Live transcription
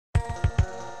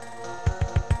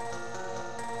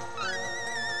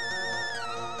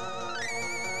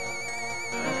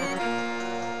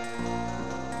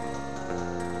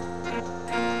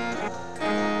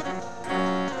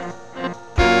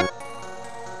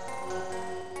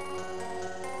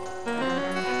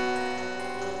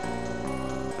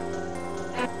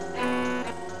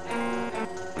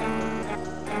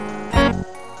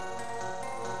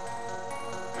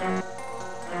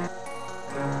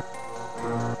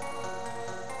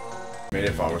I mean,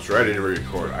 if I was ready to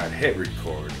record, I'd hit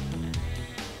record.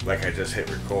 Like I just hit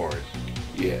record.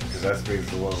 Yeah. Because that means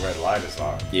the little red light is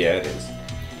on. Yeah, it is.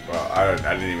 Well, I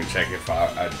didn't even check if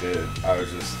I did. I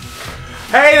was just...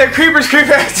 Hey, the creepers creep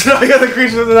back to all the other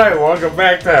creatures of the night. Welcome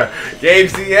back to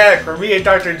Games DX for me and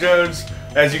Dr. Jones.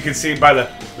 As you can see by the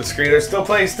screen, they're still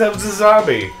playing Stubbs the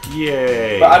Zombie.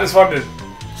 Yay. But I just wanted to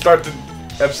start the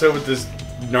episode with this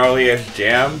gnarly ass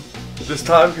jam this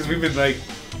time because we've been like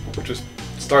just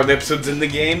starting the episodes in the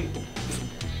game.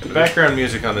 The background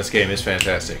music on this game is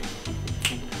fantastic.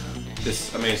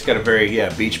 I mean, it's got a very,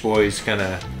 Beach Boys kind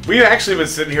of... We've actually been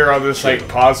sitting here on this like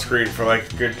pause screen for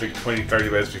like a good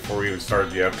 20-30 minutes before we even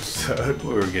started the episode.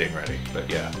 We were getting ready, but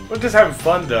yeah. We're just having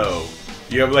fun though.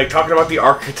 You know, like talking about the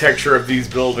architecture of these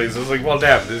buildings. I was like, well,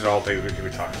 damn, these are all things we could be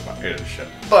talking about in the show.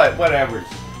 But whatever.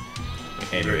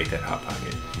 And you ate that Hot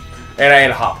Pocket. And I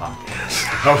ate a Hot Pocket.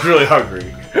 I was really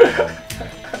hungry.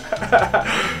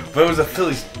 But it was a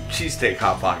Philly cheesesteak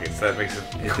Hot Pocket, so that makes it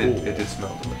cool. It did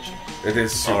smell delicious. It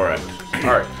is super. Alright.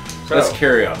 Alright. So, let's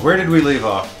carry on. Where did we leave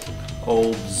off?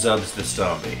 Old Stubbs the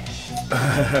Zombie.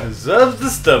 Stubbs the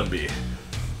Stumbie.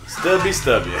 Stubby.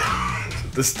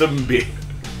 The Stumbie.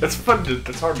 That's fun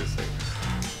that's hard to say.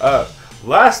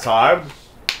 Last time,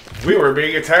 we were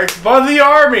being attacked by the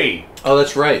army! Oh,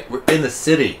 that's right. We're in the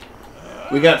city.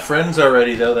 We got friends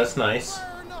already, though. That's nice.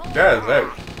 Yeah,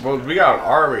 well, we got an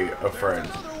army of friends.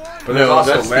 But there's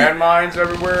also landmines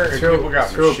everywhere, and people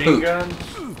got machine guns.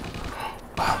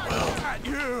 Oh, well.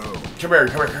 Come here,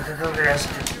 guys.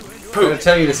 I'm going to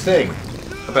tell you this thing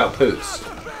about Poots.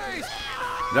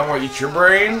 I'm going to eat your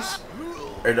brains,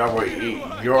 and I'm going to eat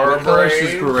your brains. What color is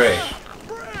this beret?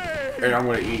 And I'm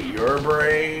going to eat your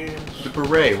brains. The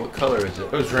beret, what color is it?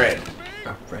 It was red.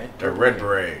 Oh, red? They're red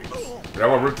berets. And I'm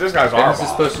going to rip this guy's arm off. This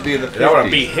is supposed to be in the 50s. And I want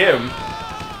to beat him.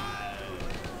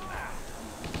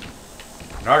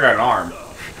 Now I got an arm.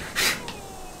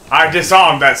 I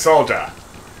disarmed that soldier.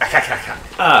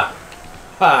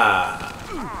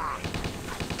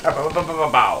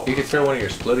 You could throw one of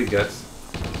your splitty guts.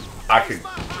 I could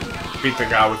beat the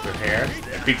guy with the hand,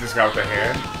 and beat this guy with the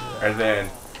hand, and then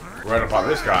run up on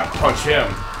this guy, punch him.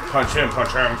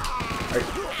 Hey,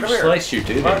 you sliced your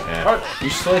dude in half.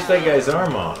 You sliced that guy's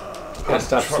arm off. You gotta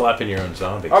stop slapping your own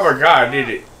zombies. Oh my god, I need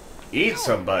to eat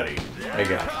somebody. I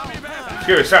got it.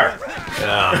 Excuse me, sir.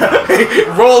 He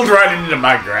rolled right into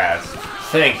my grass.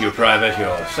 Thank you, Private.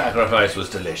 Your sacrifice was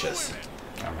delicious.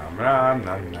 That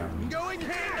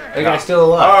guy's still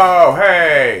alive. Oh,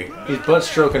 hey! He's butt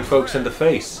stroking folks in the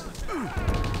face.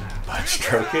 Butt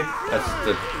stroking? That's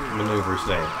the maneuver's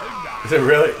name. Is it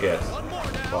really? Yes.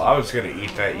 Well, I was gonna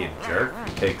eat that, you jerk.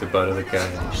 Take the butt of the guy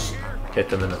and just hit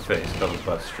them in the face. Called a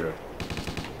butt stroke.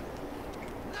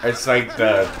 It's like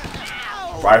the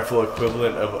rifle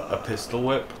equivalent of a pistol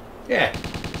whip. Yeah.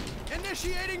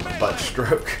 Butt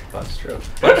stroke. Butt stroke.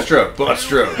 Butt stroke. Butt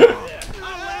stroke.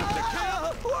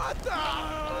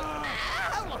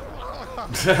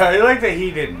 I like that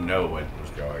he didn't know what was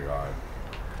going on.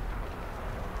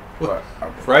 What?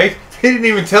 Right? He didn't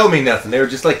even tell me nothing. They were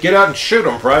just like, get out and shoot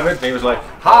him, Private. And he was like,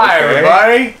 hi,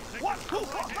 everybody.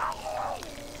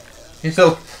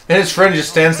 And his friend just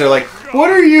stands there like, what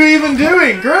are you even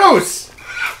doing? Gross!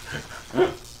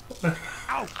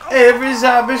 Every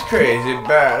zombie's crazy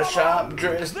about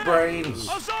sharp-dressed brains.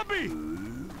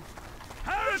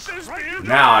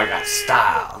 Now I got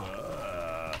style.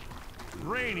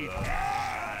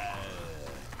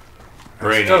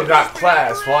 Still got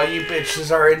class while you bitches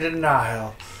are in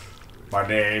denial. My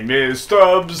name is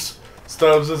Stubbs.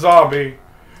 Stubbs the Zombie.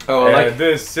 Oh, like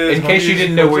this is in case you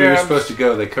didn't know where you were supposed to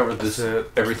go, they covered this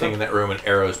everything in that room and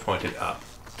arrows pointed up.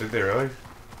 Did they really?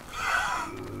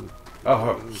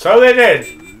 Oh, so they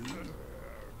did.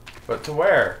 But to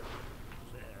where?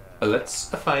 Let's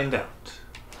find out.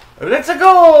 Let's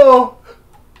go.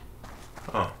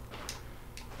 Oh,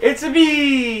 it's a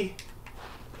me,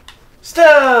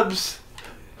 Stubbs.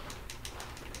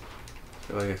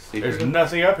 Like there's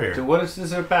nothing up here. So what is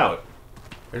this about?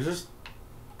 There's just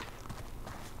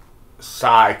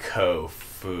psycho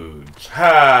foods.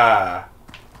 Ha!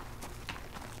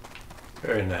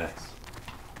 Very nice.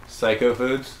 Psycho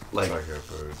foods? Like psycho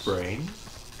foods. Brain?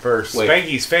 For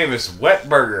Spanky's famous wet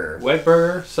burger. Wet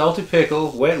burger, salty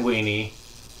pickle, wet weenie.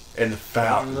 And the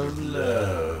fountain of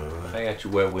love. I got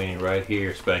your wet weenie right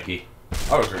here, Spanky.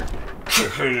 I was going to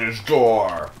kick in his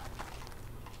door.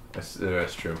 That's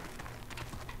true.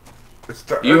 It's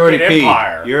the you already peed.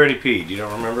 Empire. You already peed. You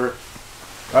don't remember?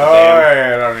 Oh,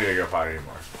 yeah, I don't need to go potty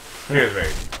anymore. Excuse me.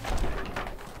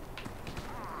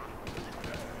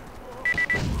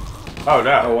 Oh,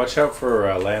 no. Oh, watch out for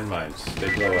landmines. They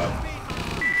blow up.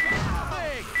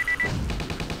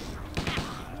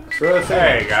 Throw the thing.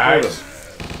 Hey, guys.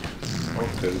 Oh,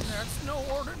 dude. That's no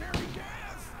ordinary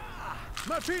gas.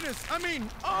 My penis, I mean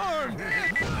arm.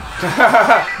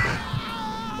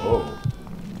 Oh.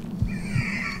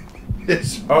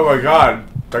 This. Oh my god.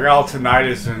 I got all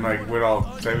tinnitus and like went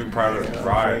all Saving Private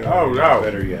Ryan. Oh no.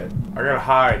 Better yet. I gotta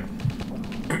hide.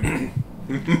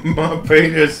 My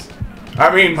penis.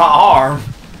 I mean my arm.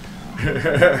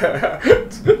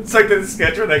 It's like the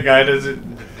sketch where that guy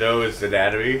doesn't know his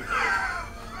anatomy.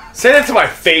 Say that to my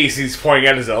face, he's pointing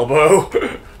at his elbow.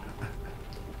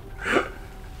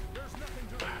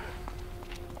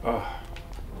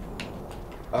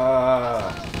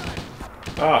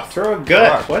 Throw a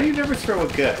gut. Why do you never throw a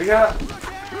gut? Yeah.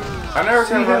 I never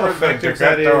can remember the effective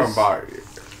gut that throwing is? body.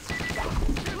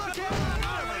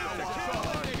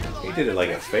 He did it like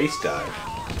a face dive.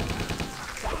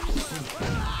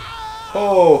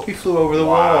 Oh, he flew over the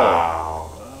wall. Wow.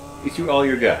 He threw all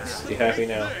your guts. You happy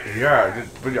now? Yeah,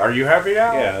 but are you happy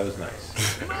now? Yeah, that was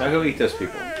nice. Now go eat those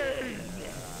people.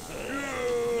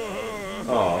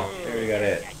 Oh, there you got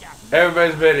it.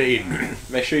 Everybody's been eating.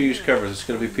 Make sure you use covers. It's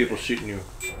going to be people shooting you.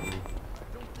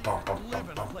 Bum, bum, bum,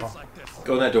 bum, bum.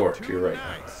 Go in that door to your right.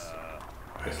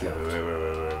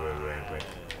 Wait.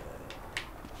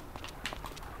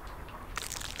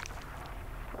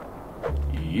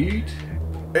 Yeet.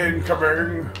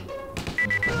 Incoming.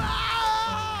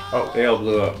 Oh, They all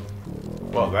blew up.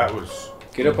 well, that was.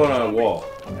 Get up on a wall.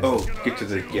 Oh, get to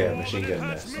the machine gun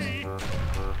nest. You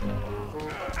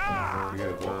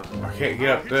gotta walk. I can't get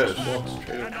up this. Walk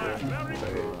straight up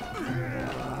there.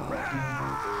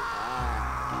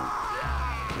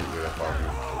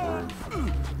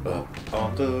 Up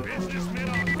on the.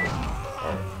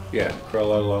 Yeah,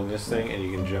 crawl out along this thing, and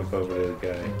you can jump over to the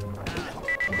guy.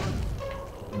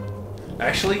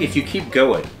 Actually, if you keep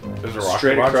going, There's a rocket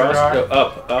straight launcher across, guy? no,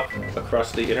 up,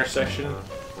 across the intersection.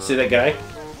 See that guy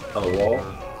on the wall?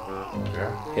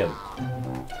 Yeah. Him.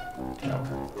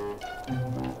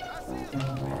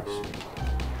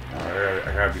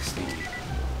 I gotta be sneaky.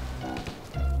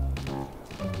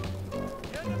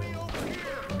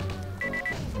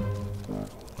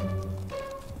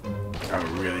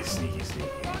 I'm really sneaky.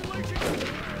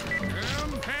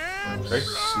 Right?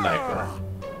 Sniper.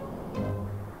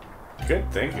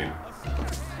 Good thinking.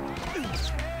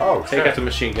 Oh, Take shit. out the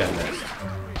machine gun nest.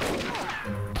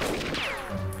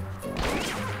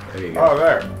 There you go. Oh,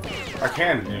 there. I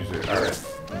can use it.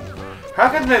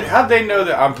 Alright. How'd they know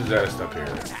that I'm possessed up here?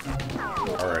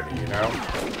 Already, you know?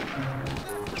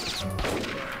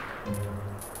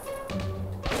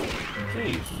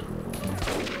 Jeez.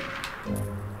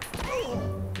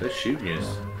 They're shooting you.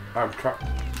 I'm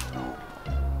trying.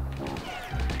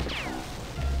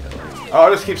 Oh,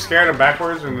 I'll just keep scaring them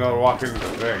backwards and they'll walk into the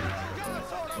thing.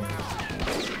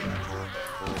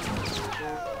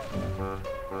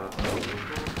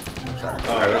 Sorry.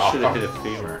 Oh, I should have hit a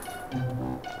femur.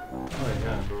 Oh,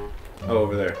 yeah. Oh,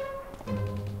 over there.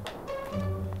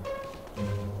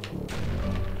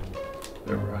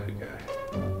 The rocket guy.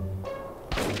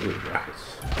 Ooh, rockets.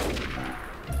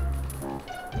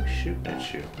 Who's shooting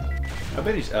at you? I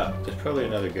bet he's up. There's probably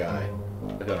another guy.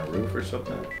 Like on a roof or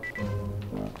something.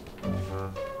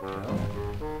 No?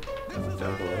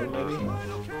 Down below, maybe?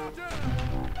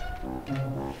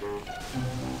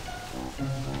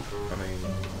 I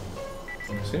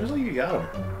mean, seems like you got him.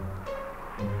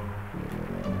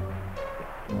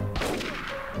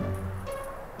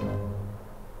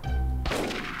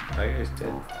 That guy's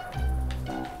dead.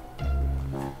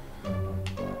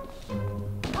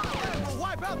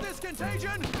 Wipe out this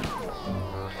contagion.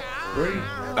 Where he?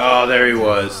 Oh, there he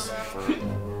was.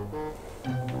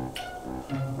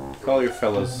 Call your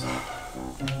fellas.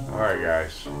 Alright,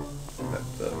 guys.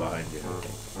 That's behind you, I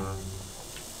think.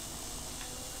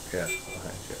 Yeah,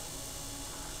 behind you.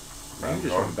 You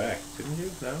just went back, didn't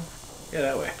you? No? Yeah,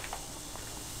 that way.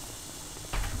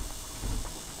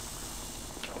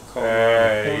 Call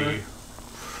Hey.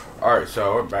 Alright,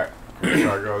 so I went back. So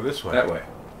I go this way. that way.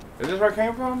 Is this where I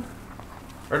came from?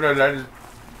 Or no, I just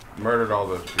murdered all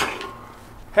those people.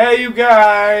 Hey, you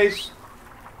guys!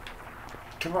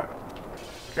 Come on.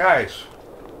 Guys.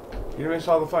 You missed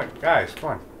all the fun. Guys, come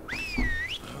on.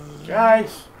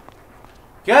 Guys.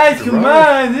 Guys, come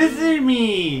on! This is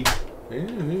me!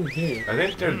 I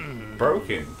think they're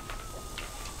broken.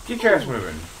 Get your ass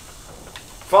moving.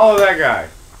 Follow that guy.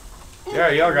 Yeah,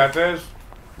 y'all got this.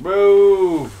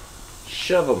 Move!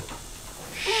 Shove them.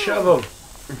 Shove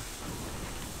them.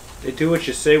 They do what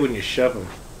you say when you shove them.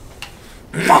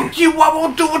 Fuck you! I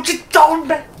won't do what you told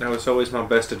me! That was always my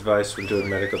best advice when doing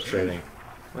medical training.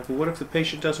 Like, well, what if the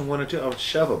patient doesn't want to do it? I'll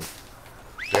shove them.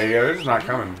 Yeah, they're just not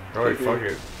coming. Oh, wait, fuck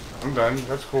it. I'm done.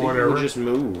 That's cool. You Whatever. just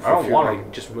move. I don't if you're want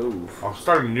like, to. Just move. I'll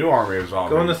start a new army of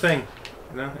zombies. Go in the thing.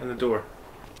 No, in the door.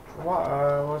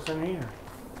 What? What's in here?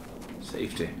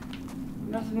 Safety.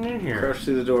 Nothing in here. Crouch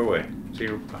through the doorway. So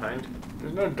you're behind?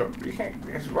 There's no door. You can't.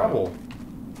 It's rubble.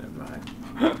 Never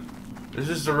mind. This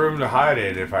is the room to hide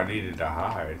in if I needed to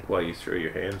hide. While you throw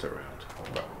your hands around.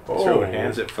 Oh, Throwing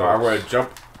hands at so I'm folks. gonna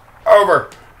jump over.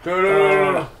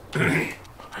 No.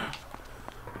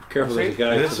 Careful, there's a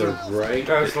guy to the right.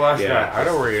 That's the last guy. I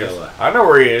know where he is. fella. I know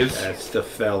where he is. That's the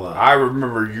fella. I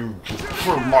remember you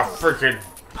from my freaking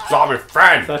zombie I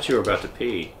friend. thought you were about to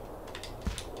pee.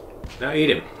 Now eat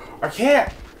him. I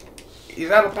can't.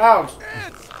 He's out of bounds.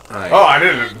 Right. Oh, I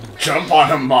didn't jump on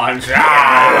him once.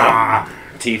 Ah!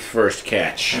 Teeth first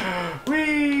catch.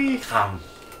 Whee!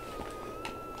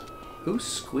 Who's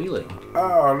squealing?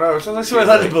 Oh no! So let's let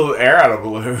the air out of a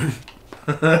balloon.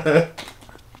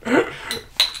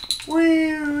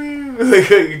 Wee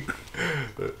wee.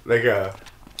 Like a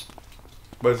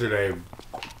what's her name?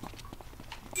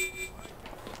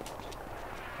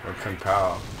 Or Kung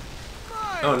Pao.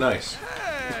 Oh, nice.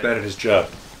 He's bad at his job.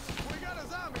 We got a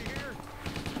zombie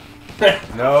here.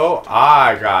 No,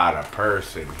 I got a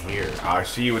person here. I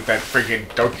see you with that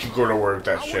freaking. Don't you go to work with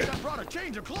that I shit. wish I brought a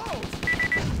change of clothes.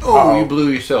 Oh, Uh-oh. you blew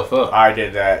yourself up. I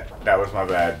did that. That was my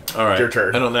bad. All right. Your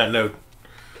turn. And on that note,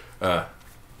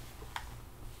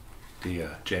 the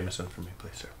Jameson for me,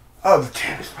 please, sir. Oh, the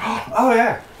damn. Oh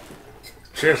yeah.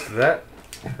 Cheers to that.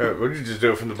 What did you just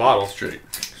do it from the bottle? Straight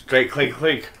clink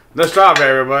clink. No stop,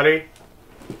 everybody.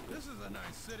 This is a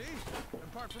nice city.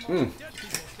 Apart from all the dead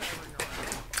people staggering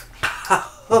around.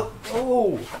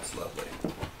 Oh. That's lovely.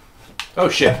 Oh,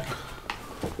 shit.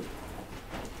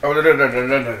 Oh,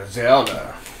 no,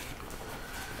 Zelda.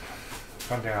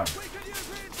 Calm down. We could use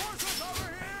reinforcements over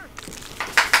here.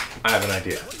 I have an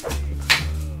idea.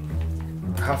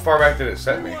 How far back did it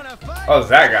set me? Wanna fight? Oh, it's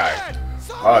that guy.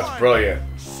 Oh, it's Someone brilliant.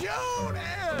 Shoot him.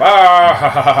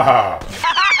 Ah!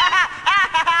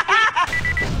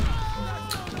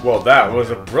 Well, that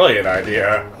was a brilliant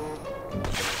idea.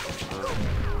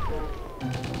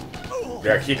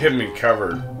 Yeah, keep him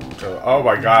covered. So, oh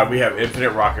my god, we have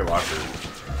infinite rocket launchers.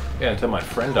 Yeah, until my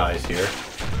friend dies here.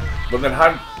 But then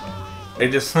how... They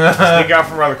just sneak out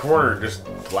from around the corner and just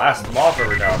blast them off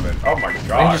every now and then. Oh my I can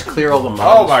god. just clear all the mines.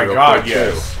 Oh my real god, quick,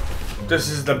 yes. This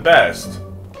is the best.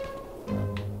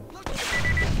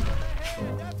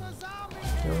 That's a zombie.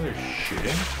 Too. Oh, they're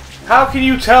shooting. How can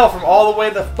you tell from all the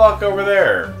way the fuck over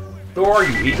there? Who are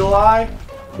you, Eagle Eye?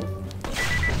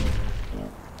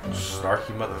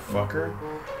 Snarky motherfucker.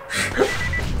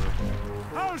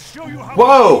 I'll show you how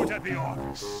Whoa! to do it at the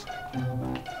office.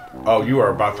 Oh, you are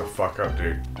about to fuck up,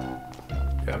 dude.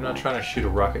 Yeah, I'm not trying to shoot a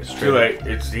rocket straight. Too late.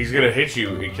 He's gonna hit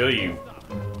you and kill you.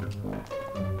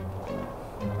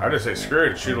 I just say screw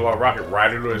it, shoot a little rocket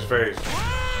right into his face.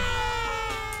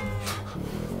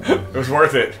 It was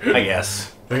worth it. I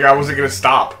guess. The guy wasn't gonna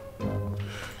stop.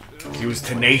 He was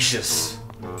tenacious.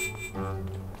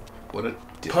 What a.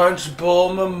 Punch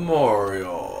Bowl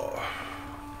Memorial.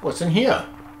 What's in here?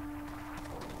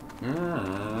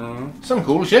 Some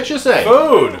cool shit, you say?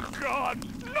 Food. God,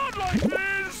 not like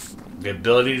this. The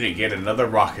ability to get another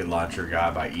rocket launcher guy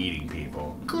by eating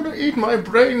people. Gonna eat my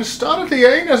brain, start at the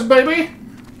anus, baby.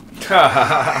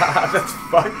 That's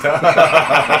fucked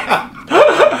up.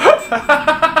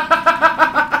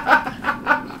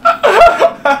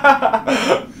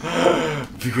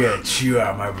 If you're gonna chew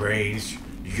out my brains,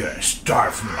 you gotta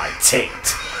start from my taint.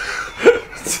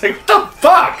 It's like, what the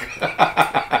fuck?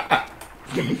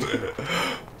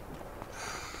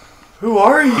 Who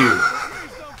are you?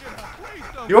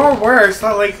 You're aware it's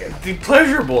not like the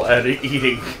pleasurable at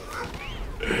eating.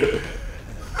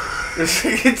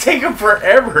 It can take him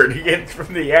forever to get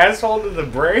from the asshole to the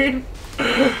brain.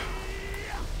 I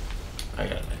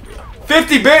got an idea.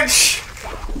 50, bitch!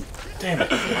 Damn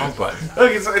it, wrong button.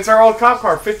 Look, it's our old cop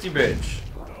car, 50, bitch.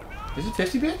 Is it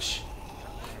 50, bitch?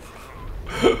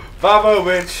 5-0,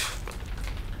 bitch.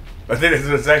 I think that's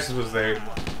what Texas was there.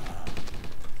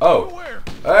 Oh. Where?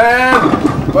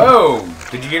 And boom.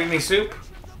 Did you get any soup?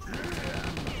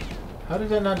 How did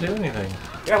that not do anything?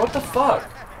 Yeah, what the fuck?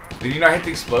 Did you not hit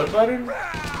the explode button?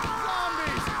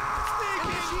 Zombies!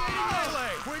 Sneaky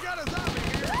melee! We got a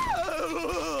zombie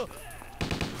here.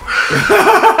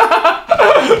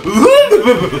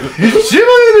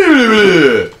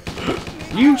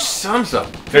 You sons of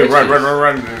Hey, bitches.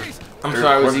 run. I'm sorry,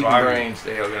 I was eating behind me. brains.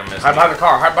 They are gonna miss Hide me. behind the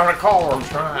car, hide behind the car. I'm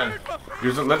trying.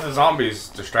 Just let the zombies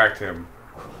distract him.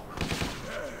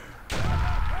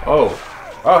 Oh,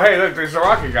 Oh, hey, look, there's a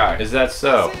rocket guy. is that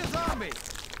so? See a zombie.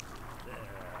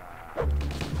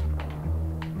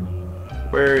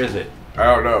 Where is it? I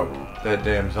don't know. That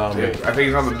damn zombie. I think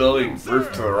he's on the building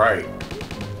roof to the right.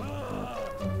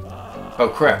 Oh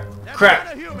crap! That's Crap!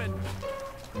 not a human.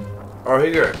 Oh,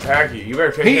 he's gonna attack you. You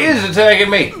better take He him. is attacking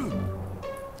me.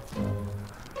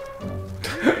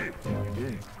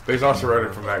 But he's also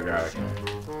running from that guy.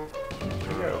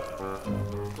 There you go.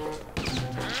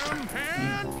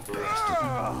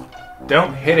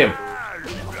 Don't hit him.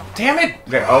 Damn it!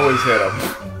 They always hit him.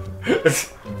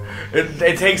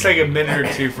 It takes like a minute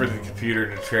or two for the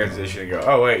computer to transition and go,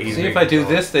 oh wait, he's See, if I do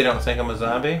this, they don't think I'm a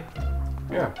zombie.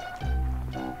 Yeah.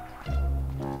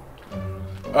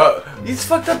 It's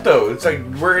fucked up though. It's like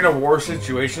we're in a war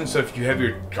situation, so if you have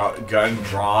your gun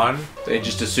drawn, They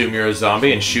just assume you're a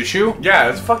zombie and shoot you. yeah,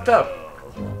 it's fucked up.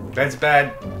 That's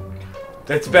bad.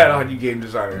 That's bad on you game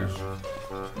designers.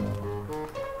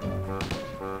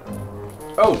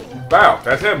 Oh, wow,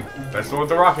 that's him. That's the one with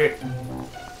the rocket.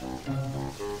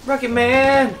 Rocket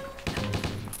Man!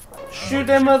 Shoot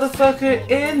that motherfucker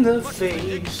in the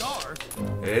face.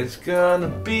 It's gonna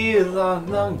be a long,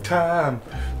 long time.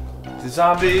 The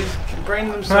zombies can bring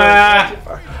themselves. I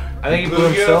think he blew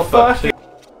himself up. Too.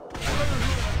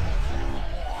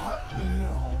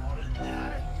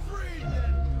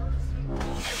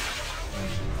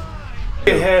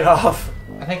 Get head off.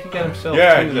 I think he got himself.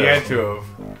 Yeah, too, he though. had to have.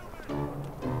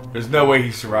 There's no way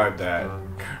he survived that.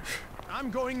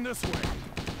 I'm going this way.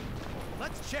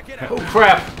 Let's check it out. Oh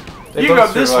crap! They You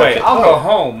both go this survived way. it. I'll go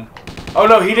home. Oh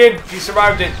no, he did. He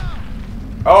survived it.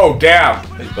 Oh damn.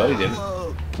 His buddy didn't.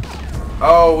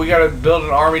 Oh, we gotta build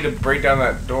an army to break down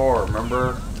that door.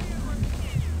 Remember?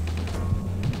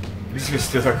 He's gonna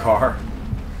steal their car.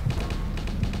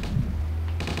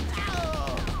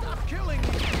 Stop killing me.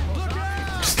 Look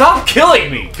out. Stop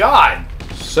killing me! God.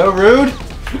 So rude.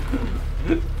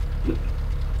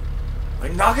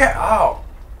 Like knock it out.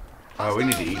 Oh, we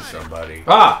need to eat somebody.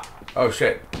 Ah! Oh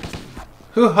shit.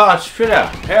 Hoo ha! Shit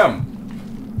out. Him.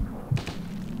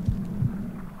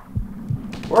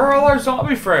 Where are all our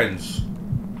zombie friends?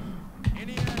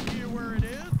 Any idea where it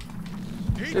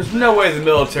is? There's no way the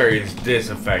military is this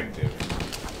effective.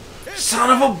 Son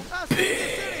of a bitch!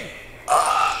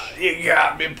 You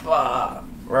got me, Bob.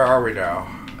 Where are we now?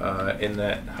 In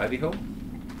that hidey hole?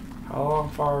 How long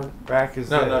far back is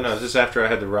No, this? no, no. This is after I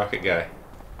had the rocket guy.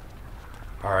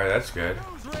 Alright, that's good.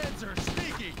 Those reds are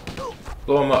sneaky.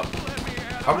 Blow him up. Let me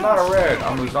have I'm not a red,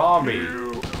 I'm a zombie.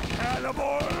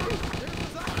 cannibal.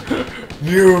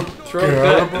 You Throw a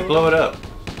gun and blow it up.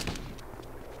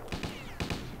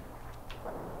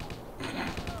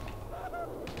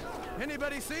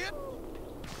 Anybody see it?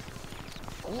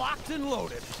 Locked and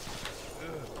loaded.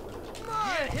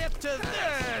 Get hip to this.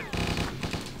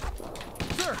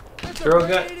 Sir, it's Throw a a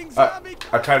gun. radiating zombie.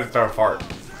 I tried to throw a fart.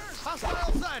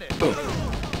 Hostile sighted. Boom.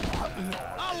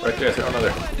 I'll Right there. Throw another.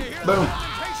 lend you here Boom. the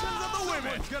lamentations of the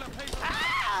women. Gonna pay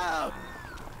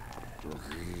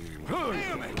for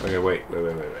Damn it. Okay, wait.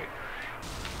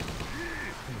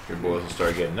 Your boys will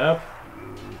start getting up.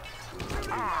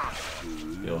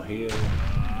 You'll heal.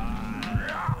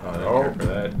 Oh, I didn't care for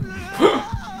that.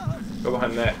 Go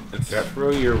behind that and throw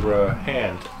your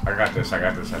hand. I got this, I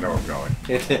know where I'm going.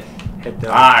 Hit the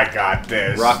I got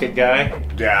this. rocket guy.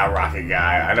 Yeah, rocket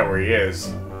guy. I know where he is.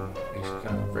 He's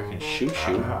gonna freaking shoot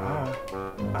you.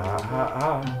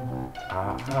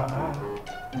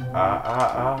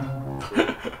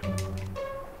 I don't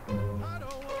want to fight the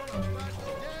dead. Wish I'd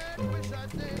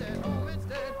stayed at home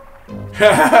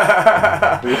instead.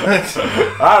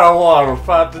 I don't want to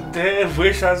fight the dead.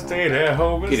 Wish I stayed at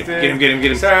home instead. Get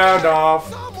him. Sound off.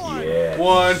 Yeah.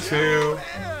 1, 2.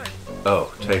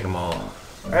 Oh, take them all.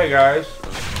 Hey guys.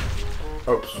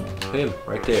 Oops. Him,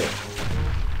 right there.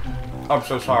 I'm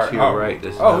so sorry. To your right.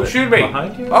 This is Oh, who not- shooting me?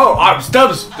 Behind you? Oh, I'm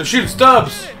Stubbs. They're shooting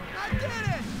Stubbs. I did it!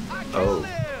 I killed Oh.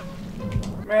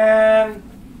 him! Man.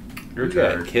 Your You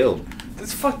got turn. killed.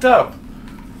 That's fucked up.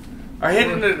 I hit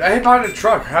behind the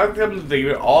truck. How come they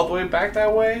went all the way back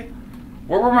that way?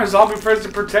 Where were my zombie friends to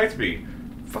protect me?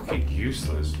 Fucking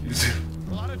useless.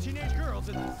 A lot of teenage girls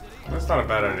in this city. That's not a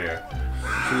bad idea.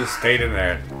 Should have stayed in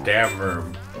that damn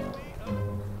room.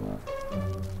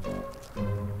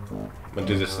 I'm gonna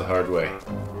do this the hard way.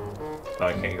 Now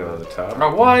I can't go to the top.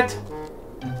 Oh, what?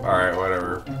 Alright,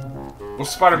 whatever. We'll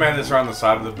Spider-Man this around the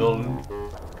side of the building.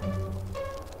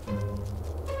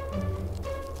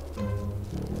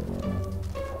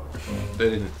 They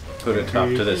didn't put a top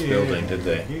to this building, did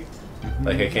they?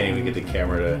 Like I can't even get the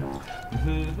camera to.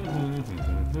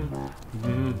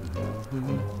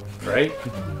 Right?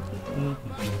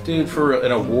 Dude, for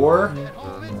in a war,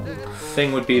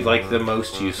 thing would be like the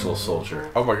most useful soldier.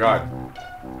 Oh my god.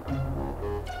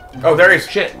 Oh, there he is.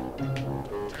 Shit.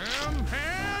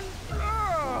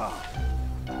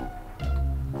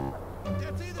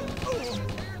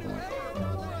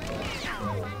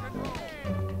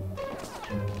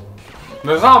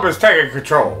 The zombies taking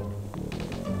control.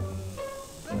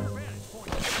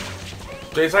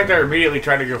 It's like they're immediately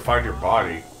trying to go find your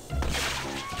body.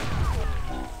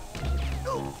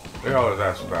 Look at all those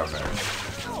assholes down there.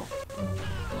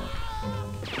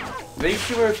 They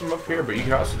shoot it from up here, but you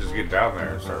can also just get down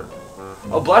there and start.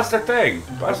 Oh, blast the thing!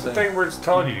 Blast the thing where it's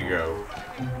telling you to go.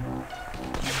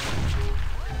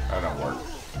 That don't work.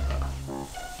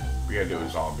 We gotta do it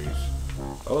with zombies.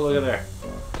 Oh, look at there.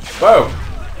 Boom!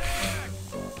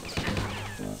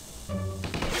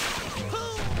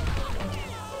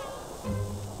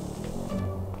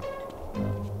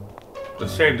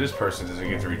 It's a shame this person doesn't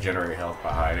get to regenerate health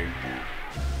by hiding.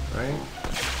 Right?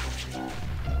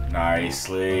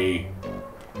 Nicely.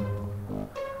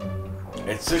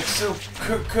 It's explosion.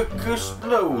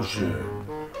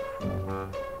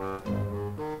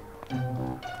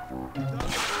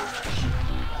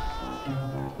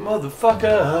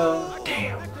 Motherfucker.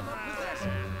 Damn.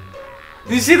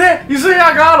 Did you see that? You see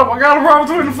I got him. I got him right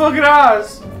between the fucking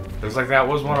eyes. Looks like that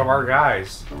was one of our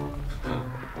guys.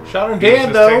 Shot him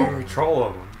dead though. Control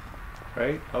of him.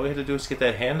 Right? All we had to do was get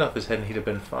that hand off his head and he'd have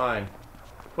been fine.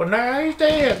 Well, now he's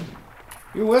dead.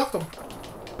 You're welcome.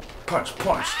 Punch,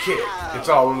 punch, kick. It's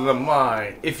all in the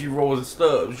mind. If you roll the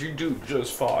Stubbs, you do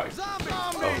just fine.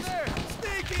 Zombies there!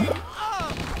 Sneaking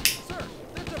up! Sir,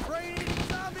 that's a brain-eating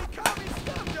zombie commie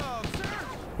scum dog, sir!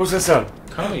 What's that sound?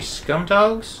 Call me scum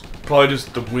dogs? Probably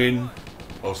just the wind.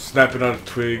 Oh, snapping on a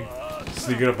twig,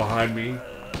 sneaking up behind me,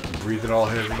 breathing all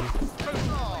heavy,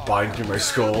 biting through my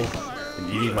skull, and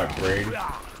eating my brain.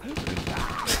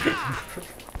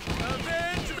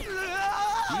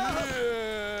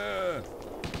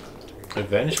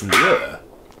 Avenge me. Yeah.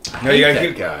 No, you gotta that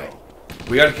keep, guy.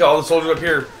 we gotta kill all the soldiers up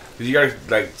here. Cause you gotta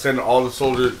like send all the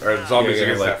soldiers or the zombies Yeah,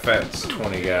 against like that fence.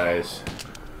 20 guys.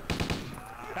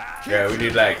 Yeah, we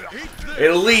need like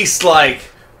at least like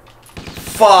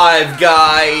 5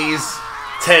 guys,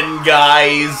 10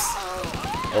 guys,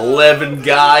 11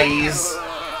 guys.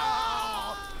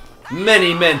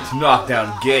 Many men to knock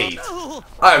down gate.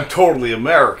 I am totally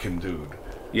American, dude.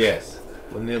 Yes.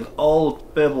 When the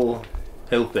old people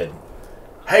helping.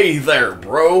 Hey there,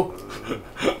 bro.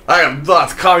 I am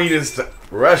not communist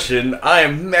Russian. I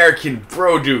am American,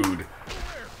 bro, dude.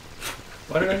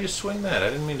 Why did I just swing that? I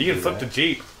didn't mean to. You can do flip that. the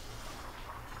Jeep.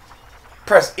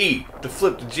 Press E to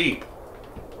flip the Jeep.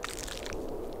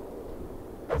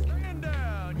 Stand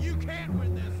down! You can't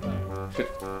win this fight!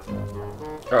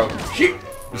 Oh, shit.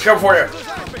 He's coming for you.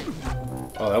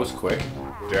 Oh, that was quick.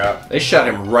 Yeah. They shot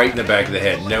him right in the back of the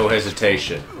head. No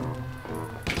hesitation.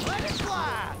 Let it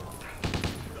fly!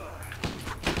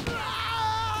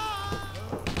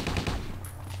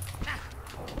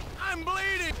 I'm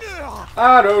bleeding!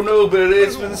 I don't know, but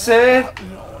it's been said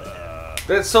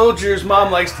that soldier's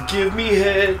mom likes to give me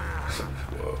head.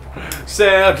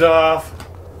 Sound off.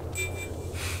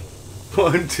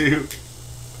 1, 2,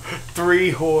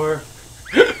 3, whore.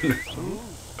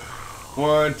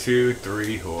 1, 2,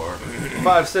 3, whore.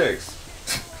 5, 6.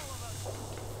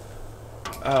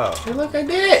 Oh. Hey, look, I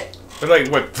did it. But like,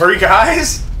 what, 3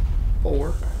 guys?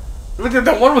 4. Look at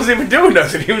that one wasn't even doing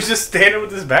nothing. He was just standing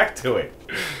with his back to it.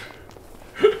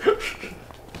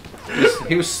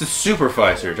 He was the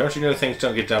supervisor. Don't you know things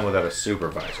don't get done without a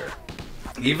supervisor?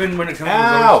 Even when it comes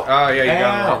Ow! to those... Oh, yeah, you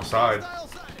got on the Ow! wrong side.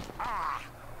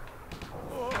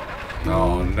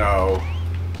 Oh, no.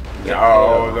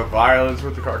 No, the violence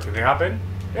with the car. Can they hop in?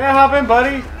 Yeah, hop in,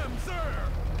 buddy.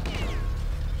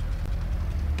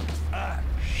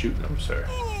 Shooting him, sir.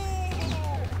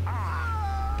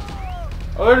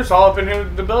 Oh, they're just all up in here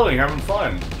in the building having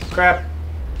fun. Crap.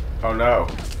 Oh, no.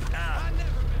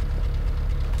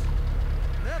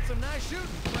 That's some nice shooting,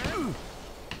 friend.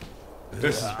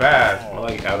 This is bad. More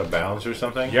like out of bounds or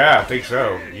something? Yeah, I think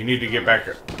so. You need to get back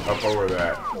up over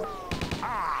that.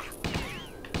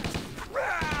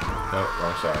 No,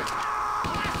 wrong side.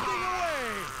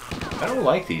 I don't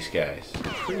like these guys.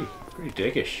 They're pretty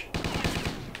dickish.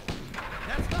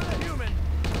 That's not a human.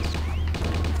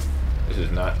 This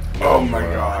is not. Oh my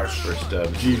gosh. For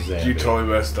Stubbs. You Zambi. totally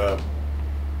messed up.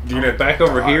 You I'm back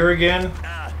over here again.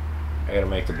 I gotta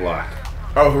make the block.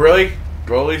 Oh, really?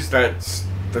 Well, at least that's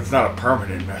not a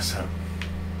permanent mess up.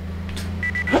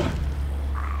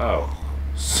 Oh.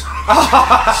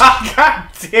 God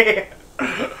damn.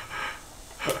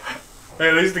 Hey,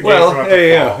 at least the game's Well, about there to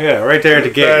you fall. go. Yeah, right there at the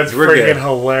gate. That's We're freaking good.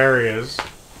 hilarious.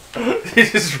 He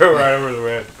just drove right over the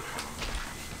red.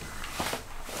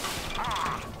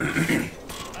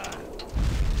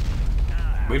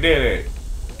 We did it.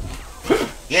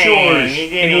 Sure. you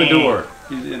did Into a it. door.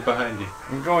 Behind you.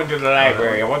 I'm going to the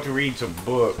library. I want to read some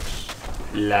books.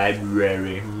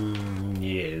 Library.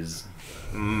 Yes.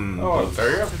 Oh, there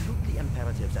you go. Absolutely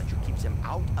imperative that you keep them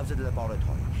out of the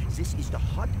laboratory. This is the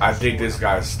hot. I think this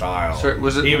guy's style. So,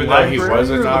 was it even the though he library was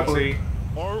a or the Nazi?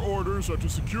 Our orders are to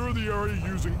secure the area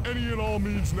using any and all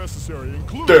means necessary,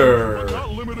 including Durr. but not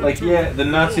limited Like, to yeah, the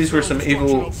Nazis were some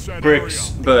evil bricks,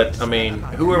 but I mean,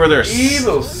 whoever their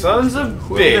Evil sons of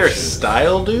whoever their bitches.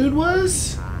 style dude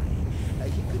was,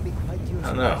 I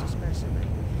don't know,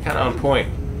 kind of on point.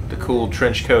 The cool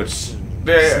trench coats,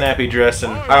 Yeah. snappy dress,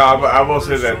 and I will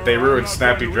say that they ruined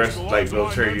snappy dress like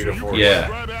military uniforms.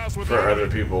 yeah, For other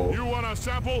people. You want a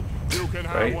sample? You can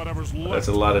have right. whatever's left. That's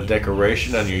a lot of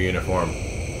decoration on your uniform.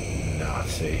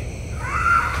 Nazi.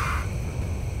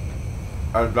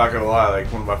 I'm not gonna lie,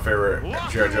 like one of my favorite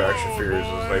G.I. Joe action figures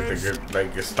was like the good,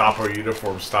 like Gestapo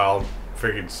uniform style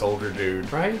freaking soldier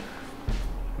dude. Right?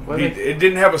 It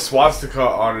didn't have a swastika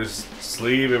on his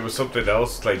sleeve. It was something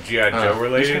else, like G.I. Joe He's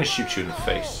related. gonna shoot you in the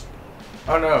face.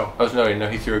 Oh no! Oh no,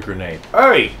 he threw a grenade.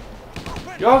 Hey,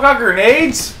 y'all got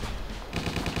grenades?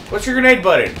 What's your grenade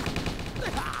button?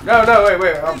 No,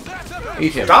 wait.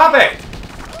 Eat him. Stop it!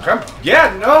 Come,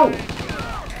 yeah, no.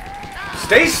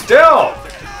 Stay still.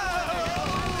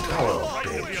 Oh,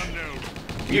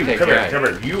 bitch. You Okay, come guy.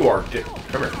 here. You are.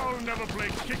 Come here. I'll never play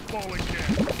kickball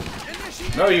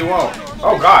again. No, you won't.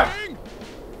 Oh God.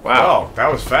 Wow, Oh,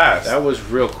 that was fast. that was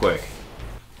real quick.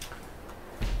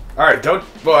 All right, don't.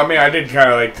 Well, I mean, I did kind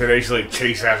of like tenaciously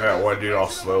chase after that one dude all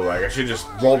slow. Like I should just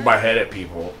rolled my head at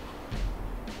people.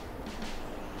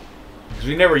 Because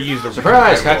we never used the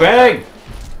Surprise, cockbag!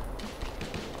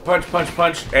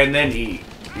 punch, and then eat.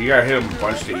 You gotta hit him a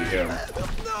bunch to eat him.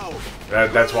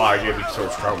 That's why I gave me so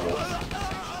much trouble.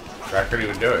 I couldn't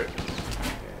even do it.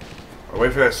 I'll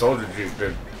wait for that soldier dude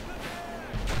to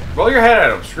roll your head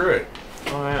at him. Screw it.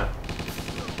 Oh yeah.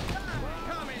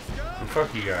 And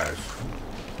fuck you guys.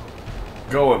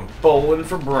 Going bowling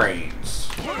for brains.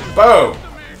 Boom.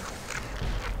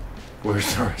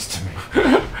 Where's the rest of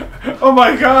me? Oh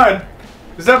my God.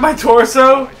 Is that my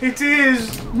torso? It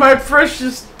is my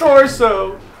precious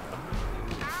torso.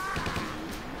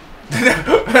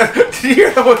 Did you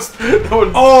hear that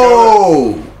one?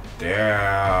 Oh!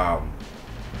 Damn.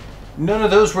 None of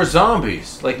those were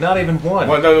zombies. Like, not even one.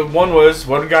 One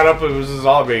got up and it was a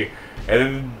zombie. And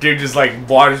then the dude just like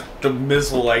launched the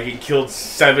missile like he killed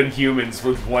 7 humans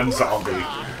with one zombie.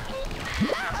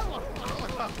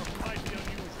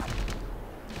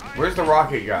 Where's the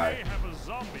rocket guy?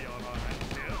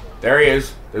 There he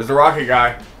is. There's the rocket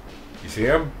guy. You see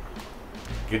him?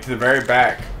 Get to the very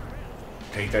back.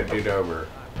 Take that dude over.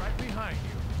 Right behind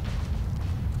you.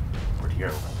 Where'd he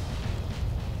go?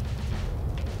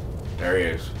 There he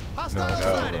is. No.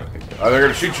 Oh, they're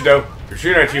gonna shoot you though. They're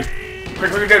shooting at you.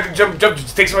 Quick, jump,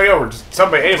 just take somebody over. Just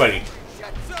somebody, anybody.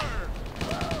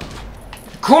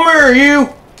 Come here, you!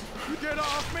 Get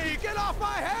off me! Get off my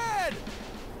head!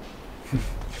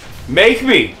 Make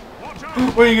me.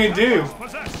 What are you gonna do?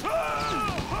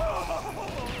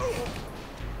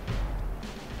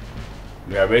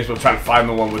 Yeah, may as well try to find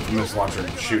the one with the missile launcher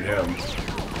and shoot him.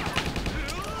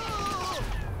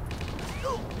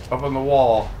 Up on the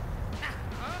wall.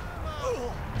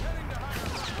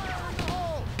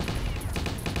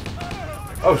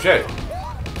 Oh shit.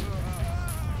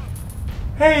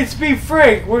 Hey, it's me,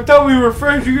 Frank. We thought we were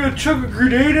friends. You're gonna chuck a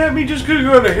grenade at me just because you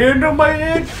got a hand on my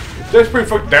head? That's pretty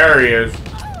fuck. There he is.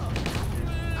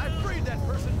 I freed that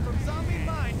person from zombie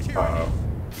mind tyranny. Uh-oh.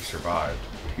 He survived.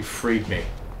 You freed me.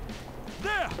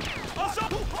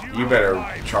 You better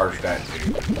charge that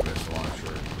dude with the missile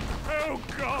launcher. Oh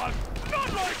God!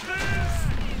 Not like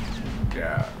this!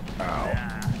 Yeah. Ow.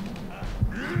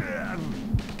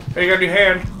 Hey, you got a new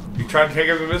hand. You trying to take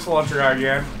out the missile launcher guy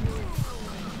again?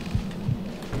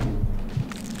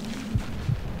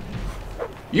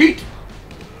 Yeet!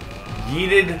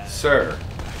 Yeeted, sir.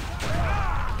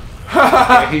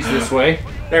 Okay, he's this way.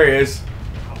 There he is.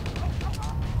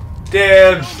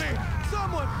 Dibs.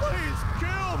 Someone please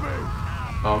kill me!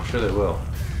 Oh, I'm sure they will.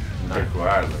 Not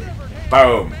gladly.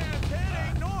 Boom.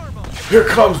 Hey, normal! Here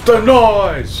comes the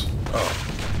noise. Oh.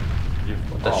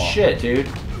 What the shit, dude?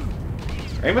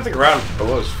 Aim at the ground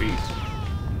below his feet.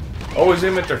 Always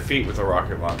aim at their feet with a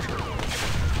rocket launcher.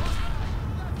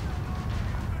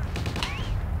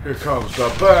 Here comes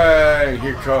the bang.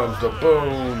 Here comes the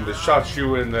boom. That shot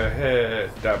you in the head.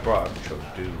 That brought you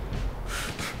do.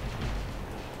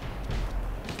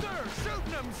 Sir,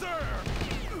 shooting him, sir!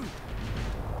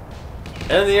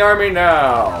 In the army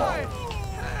now.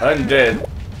 Undead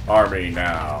Army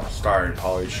now. Starring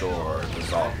Pauly Shore, the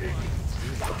zombie.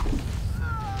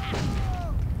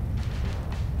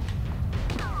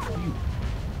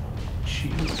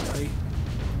 Cheese bite.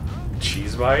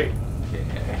 Cheese bite?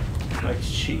 Yeah. Like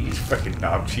cheese. Fucking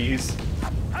knob cheese.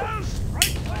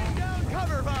 Laying down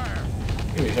cover fire.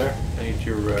 Give me, sir. I need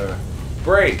your,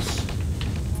 Brace.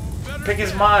 Better Pick his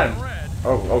get mind. red.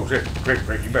 Oh shit. Quick,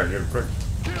 you better get it quick.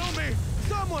 Kill me!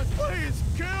 Someone please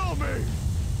kill me!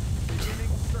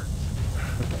 Beginning search.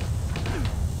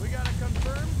 We gotta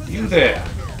confirm position. You there.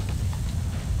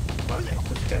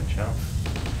 What's that, chump?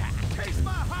 Taste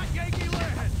my hot Yankee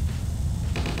lead!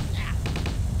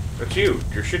 That's you.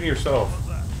 You're shooting yourself.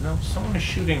 No, someone is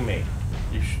shooting me.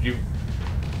 You.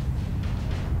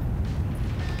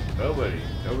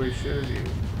 Nobody shooted you.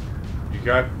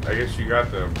 I guess you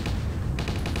got them.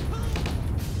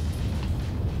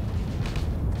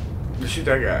 You shoot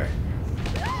that guy.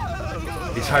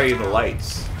 He's hiding in the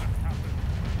lights.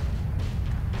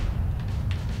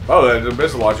 Oh, there's a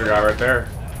missile launcher guy right there.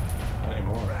 Not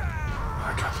anymore. Oh,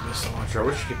 I dropped the missile launcher. I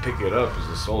wish you could pick it up as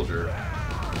a soldier.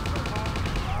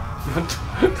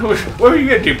 What are you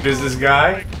gonna do, business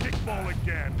guy? Kickball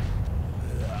again.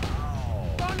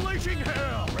 Unleashing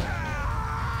hell!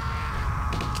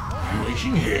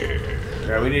 Unleashing here.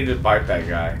 Yeah, we need to bite that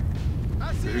guy.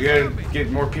 I see We a gotta zombie.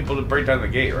 get more people to break down the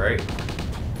gate, right?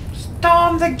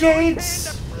 Storm the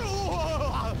gates!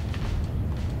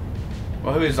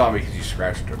 Well, he was a zombie because you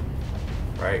scratched him,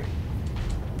 right?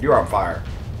 You're on fire.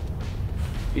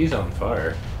 He's on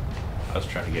fire. I was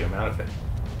trying to get him out of it.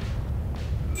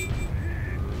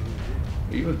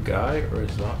 Are you a guy or a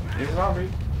zombie? He's a zombie.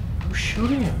 Who's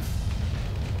shooting him?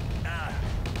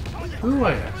 Who,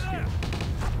 I ask you?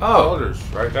 Oh, Soldiers,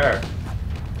 right there.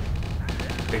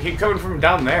 They keep coming from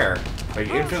down there. Like,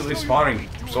 infinitely spawning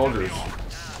soldiers.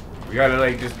 We gotta,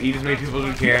 like, just eat as many people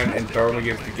as we can and throw them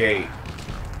against the gate.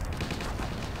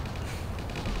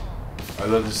 Or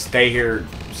they'll just stay here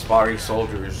spawning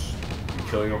soldiers and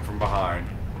killing them from behind.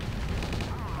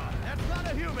 That's not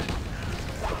a human.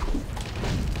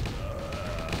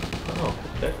 oh,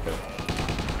 that guy.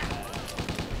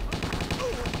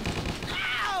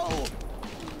 Ow!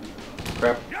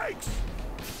 Crap. Yikes!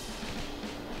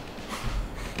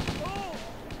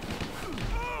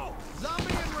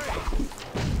 Zombie in range.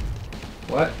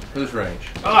 What? Who's range?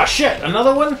 Ah, shit!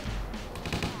 Another one?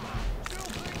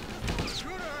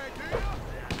 Good idea.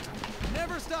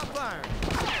 Never stop firing.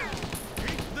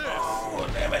 Eat this. Oh,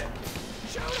 damn it.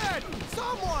 Shoot it!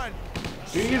 Someone!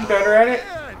 You get better at it?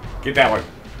 Good. Get that one.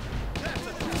 That's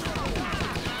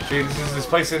a See, this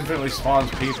place infinitely spawns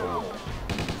people.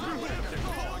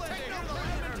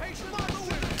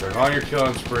 They're on your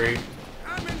killing spree.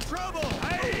 I'm in trouble.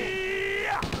 Hey!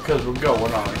 Because we're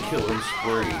going on a killing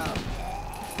spree.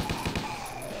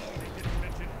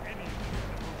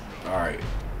 Alright.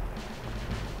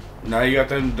 Now you got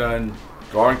them done.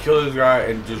 Go on and kill this guy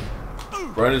and just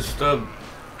run his stub.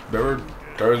 Remember,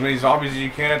 throw as many zombies as you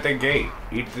can at that gate.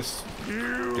 Eat this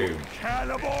dude.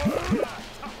 Cannibal!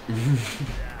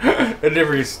 It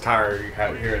never gets tired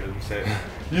of hearing them say,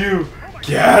 "You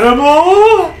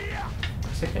cannibal!"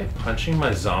 Is that guy punching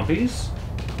my zombies?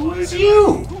 Who is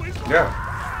you?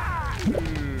 Yeah.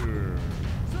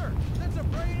 Sir, that's a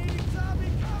brain-eating zombie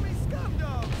commie scum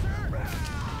dog, sir.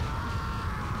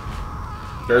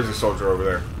 There's a soldier over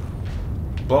there.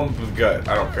 Blow him with the gut.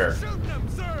 I don't care. Shooting him,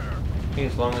 sir. I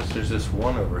think as long as there's this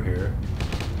one over here.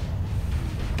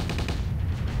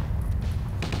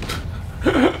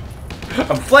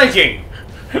 I'm flanking!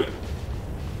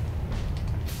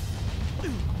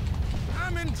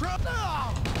 I'm in trouble.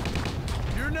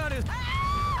 You're not as.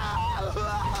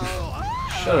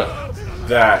 Shut up.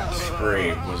 That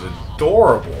scream was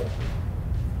adorable.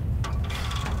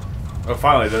 Oh,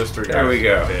 finally, those three There guys we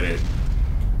go. did it.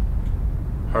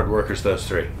 Hard workers, those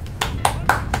three.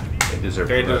 They deserve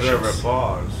They deserve promotions.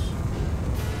 applause.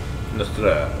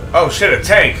 Nostra. Oh shit, a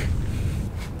tank!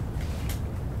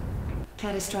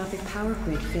 Catastrophic power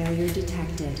grid failure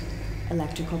detected.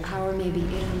 Electrical power may be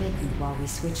intermittent while we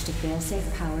switch to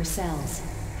fail-safe power cells.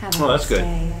 Have a Oh, that's nice good.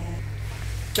 day.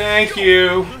 Thank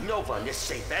you! No one is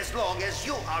safe as long as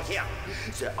you are here.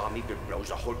 The army will blow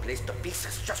the whole place to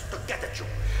pieces just to get at you.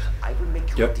 I will make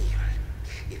you Yep. a deal.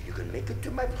 If you can make it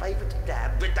to my private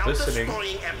lab without Listening.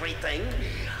 destroying everything,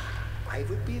 I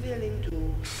would be willing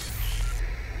to.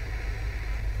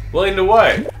 Willing to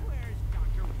what?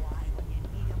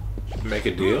 Make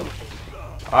a deal?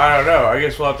 I don't know. I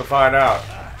guess we'll have to find out.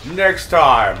 Next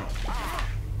time.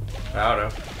 I don't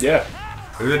know. Yeah.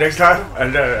 Is it next time?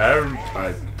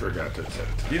 I forgot to set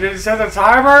it. You didn't set the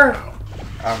timer?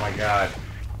 Oh my god.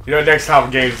 You know, next time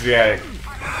games the attic.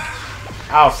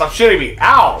 Ow, stop shitting me.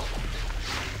 Ow!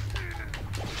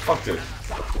 Fuck this.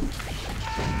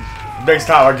 Next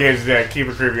time our games the attic, keep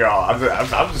it creepy, y'all. I'm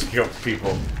just killing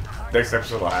people. Next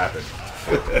episode will happen.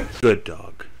 Good dog.